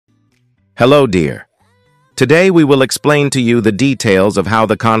Hello, dear. Today we will explain to you the details of how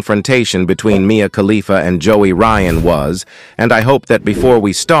the confrontation between Mia Khalifa and Joey Ryan was, and I hope that before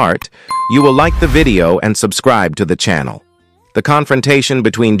we start, you will like the video and subscribe to the channel. The confrontation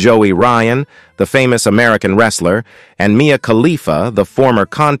between Joey Ryan, the famous American wrestler, and Mia Khalifa, the former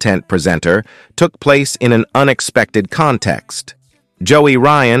content presenter, took place in an unexpected context. Joey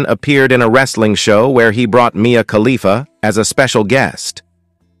Ryan appeared in a wrestling show where he brought Mia Khalifa as a special guest.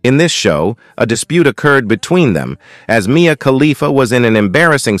 In this show, a dispute occurred between them, as Mia Khalifa was in an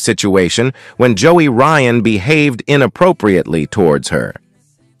embarrassing situation when Joey Ryan behaved inappropriately towards her.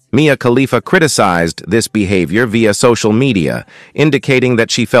 Mia Khalifa criticized this behavior via social media, indicating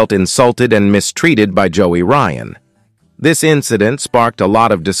that she felt insulted and mistreated by Joey Ryan. This incident sparked a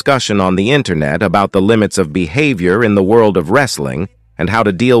lot of discussion on the internet about the limits of behavior in the world of wrestling and how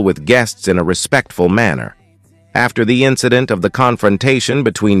to deal with guests in a respectful manner. After the incident of the confrontation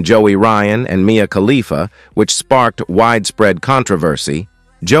between Joey Ryan and Mia Khalifa, which sparked widespread controversy,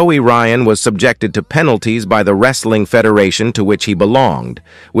 Joey Ryan was subjected to penalties by the wrestling federation to which he belonged,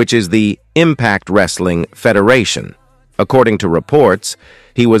 which is the Impact Wrestling Federation. According to reports,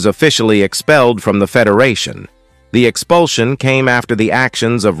 he was officially expelled from the federation. The expulsion came after the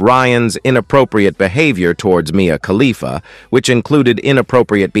actions of Ryan's inappropriate behavior towards Mia Khalifa, which included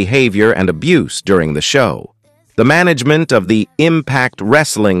inappropriate behavior and abuse during the show. The management of the Impact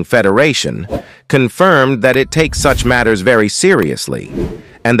Wrestling Federation confirmed that it takes such matters very seriously,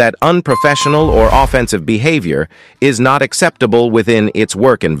 and that unprofessional or offensive behavior is not acceptable within its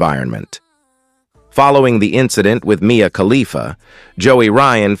work environment. Following the incident with Mia Khalifa, Joey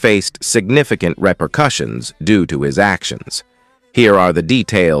Ryan faced significant repercussions due to his actions. Here are the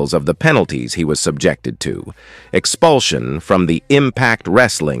details of the penalties he was subjected to. Expulsion from the Impact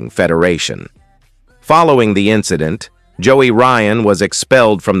Wrestling Federation. Following the incident, Joey Ryan was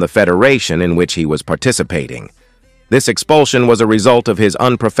expelled from the federation in which he was participating. This expulsion was a result of his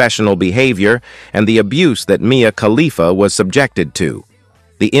unprofessional behavior and the abuse that Mia Khalifa was subjected to.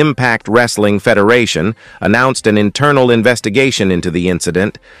 The Impact Wrestling Federation announced an internal investigation into the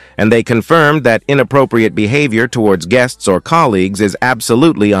incident, and they confirmed that inappropriate behavior towards guests or colleagues is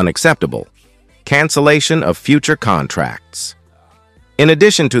absolutely unacceptable. Cancellation of future contracts. In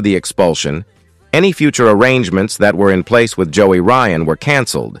addition to the expulsion, any future arrangements that were in place with Joey Ryan were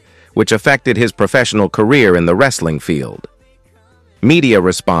canceled, which affected his professional career in the wrestling field. Media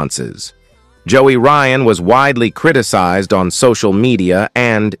responses. Joey Ryan was widely criticized on social media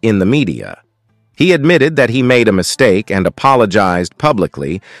and in the media. He admitted that he made a mistake and apologized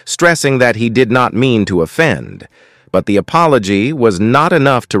publicly, stressing that he did not mean to offend. But the apology was not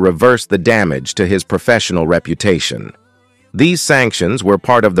enough to reverse the damage to his professional reputation. These sanctions were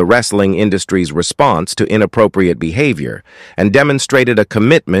part of the wrestling industry's response to inappropriate behavior and demonstrated a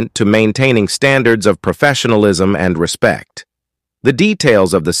commitment to maintaining standards of professionalism and respect. The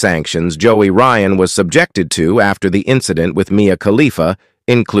details of the sanctions Joey Ryan was subjected to after the incident with Mia Khalifa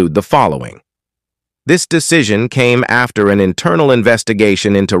include the following. This decision came after an internal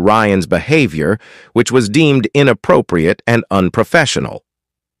investigation into Ryan's behavior, which was deemed inappropriate and unprofessional.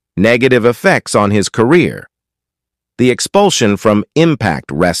 Negative effects on his career. The expulsion from Impact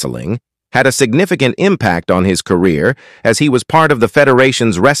Wrestling had a significant impact on his career as he was part of the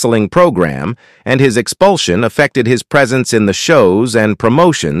Federation's wrestling program, and his expulsion affected his presence in the shows and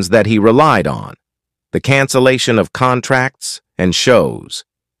promotions that he relied on. The cancellation of contracts and shows.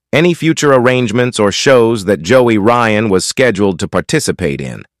 Any future arrangements or shows that Joey Ryan was scheduled to participate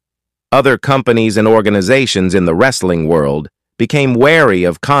in. Other companies and organizations in the wrestling world became wary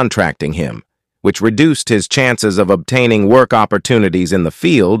of contracting him, which reduced his chances of obtaining work opportunities in the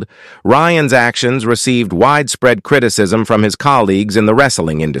field. Ryan's actions received widespread criticism from his colleagues in the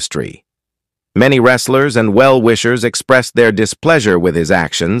wrestling industry. Many wrestlers and well-wishers expressed their displeasure with his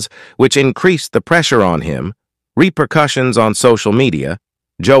actions, which increased the pressure on him. Repercussions on social media.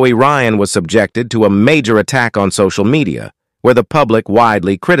 Joey Ryan was subjected to a major attack on social media, where the public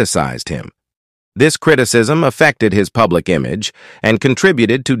widely criticized him. This criticism affected his public image and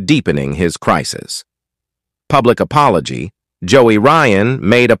contributed to deepening his crisis. Public apology. Joey Ryan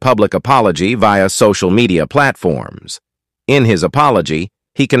made a public apology via social media platforms. In his apology,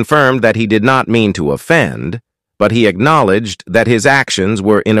 he confirmed that he did not mean to offend, but he acknowledged that his actions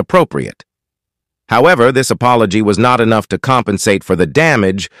were inappropriate. However, this apology was not enough to compensate for the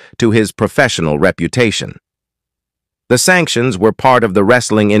damage to his professional reputation. The sanctions were part of the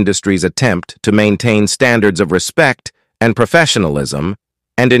wrestling industry's attempt to maintain standards of respect and professionalism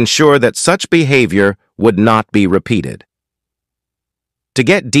and ensure that such behavior would not be repeated. To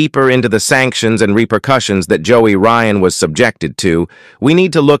get deeper into the sanctions and repercussions that Joey Ryan was subjected to, we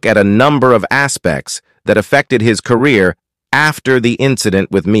need to look at a number of aspects that affected his career after the incident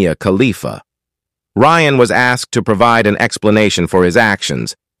with Mia Khalifa. Ryan was asked to provide an explanation for his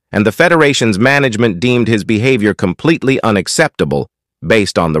actions, and the Federation's management deemed his behavior completely unacceptable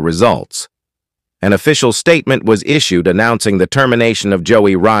based on the results. An official statement was issued announcing the termination of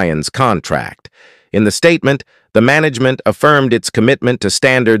Joey Ryan's contract. In the statement, the management affirmed its commitment to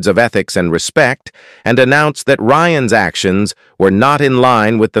standards of ethics and respect and announced that Ryan's actions were not in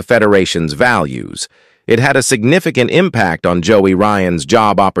line with the Federation's values. It had a significant impact on Joey Ryan's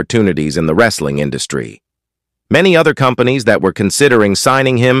job opportunities in the wrestling industry. Many other companies that were considering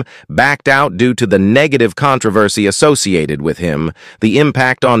signing him backed out due to the negative controversy associated with him, the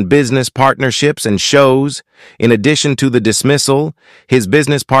impact on business partnerships and shows. In addition to the dismissal, his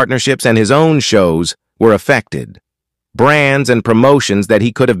business partnerships and his own shows were affected. Brands and promotions that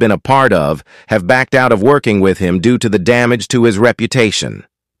he could have been a part of have backed out of working with him due to the damage to his reputation.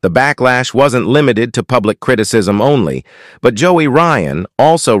 The backlash wasn't limited to public criticism only, but Joey Ryan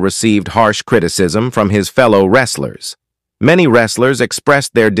also received harsh criticism from his fellow wrestlers. Many wrestlers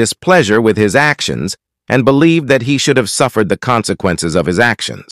expressed their displeasure with his actions and believed that he should have suffered the consequences of his actions.